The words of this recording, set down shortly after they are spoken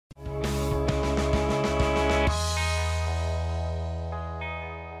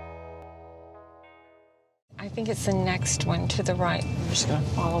think it's the next one to the right. I'm just gonna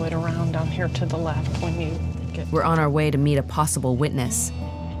follow it around down here to the left when you get... We're on our way to meet a possible witness.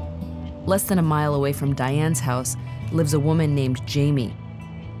 Less than a mile away from Diane's house lives a woman named Jamie.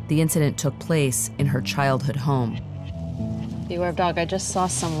 The incident took place in her childhood home. Beware of dog. I just saw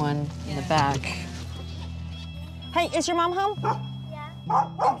someone in the back. Hey, is your mom home?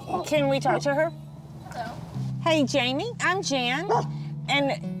 Yeah. Can we talk to her? Hello. Hey, Jamie. I'm Jan.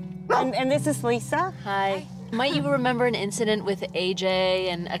 And this is Lisa. Hi. Might you remember an incident with AJ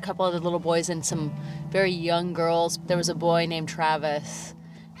and a couple of the little boys and some very young girls? There was a boy named Travis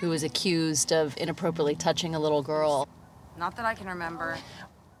who was accused of inappropriately touching a little girl. Not that I can remember.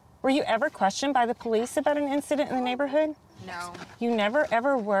 Were you ever questioned by the police about an incident in the neighborhood? No. You never,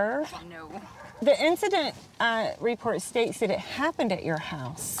 ever were? No. The incident report states that it happened at your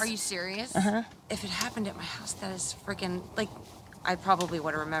house. Are you serious? Uh-huh. If it happened at my house, that is freaking, like, I probably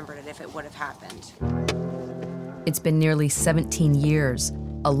would have remembered it if it would have happened. It's been nearly 17 years,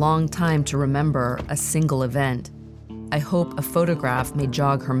 a long time to remember a single event. I hope a photograph may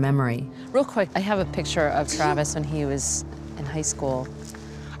jog her memory. Real quick, I have a picture of Travis when he was in high school.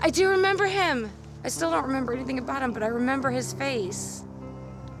 I do remember him. I still don't remember anything about him, but I remember his face.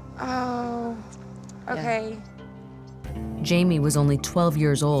 Oh, okay. Yeah. Jamie was only 12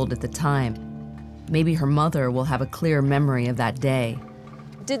 years old at the time. Maybe her mother will have a clear memory of that day.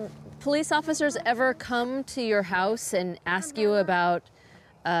 Did police officers ever come to your house and ask you about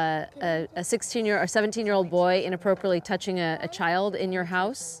a 16-year or 17-year-old boy inappropriately touching a child in your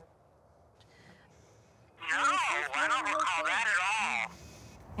house? No, I don't recall that at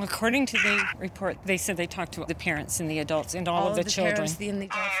all. According to the report, they said they talked to the parents and the adults and all of the children. Parents, the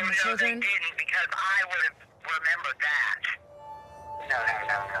adults and the children? No, they didn't, because I would have remembered that.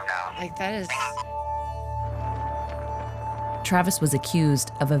 No. Like, that is... Travis was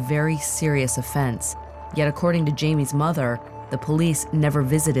accused of a very serious offense, yet according to Jamie's mother, the police never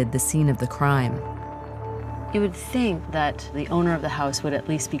visited the scene of the crime. You would think that the owner of the house would at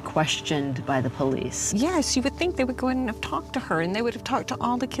least be questioned by the police. Yes, you would think they would go in and have talked to her, and they would have talked to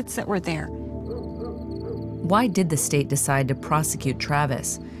all the kids that were there. Why did the state decide to prosecute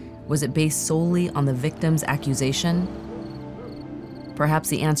Travis? Was it based solely on the victim's accusation? Perhaps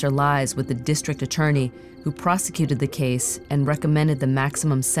the answer lies with the district attorney who prosecuted the case and recommended the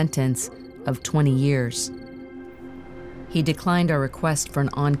maximum sentence of 20 years. He declined our request for an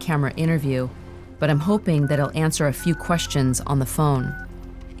on-camera interview, but I'm hoping that he'll answer a few questions on the phone.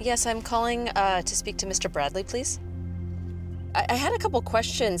 Yes, I'm calling to speak to Mr. Bradley, please. I had a couple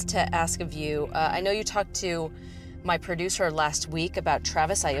questions to ask of you. I know you talked to my producer last week about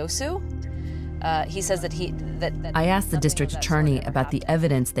Travis Iosu. He says that I asked the district attorney about the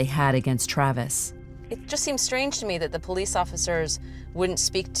evidence they had against Travis. It just seems strange to me that the police officers wouldn't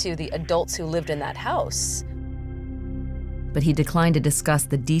speak to the adults who lived in that house. But he declined to discuss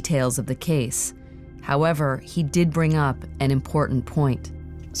the details of the case. However, he did bring up an important point.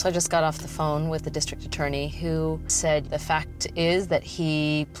 So I just got off the phone with the district attorney who said the fact is that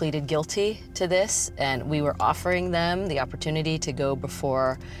he pleaded guilty to this, and we were offering them the opportunity to go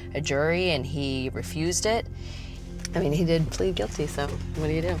before a jury, and he refused it. I mean, he did plead guilty, so what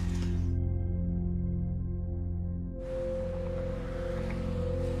do you do?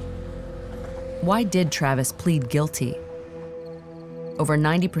 Why did Travis plead guilty? Over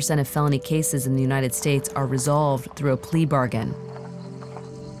 90% of felony cases in the United States are resolved through a plea bargain.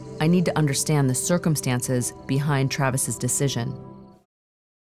 I need to understand the circumstances behind Travis's decision.